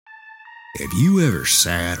Have you ever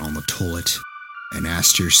sat on the toilet and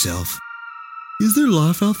asked yourself, is there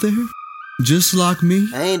life out there? Just like me?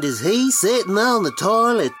 And is he sitting on the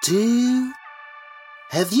toilet too?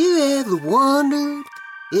 Have you ever wondered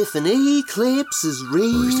if an eclipse is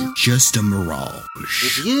real? Or is it just a mirage?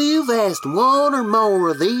 If you've asked one or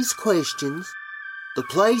more of these questions, the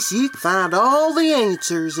place you can find all the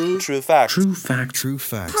answers is True Facts. True fact, true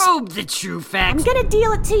facts. Probe the true facts. I'm gonna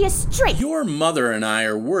deal it to you straight. Your mother and I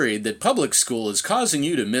are worried that public school is causing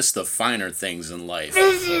you to miss the finer things in life.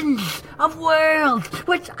 Visions of worlds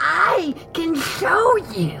which I can show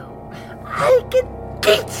you. I can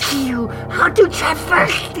teach you how to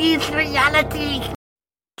traverse these realities.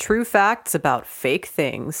 True Facts About Fake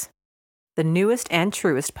Things. The newest and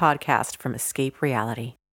truest podcast from Escape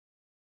Reality.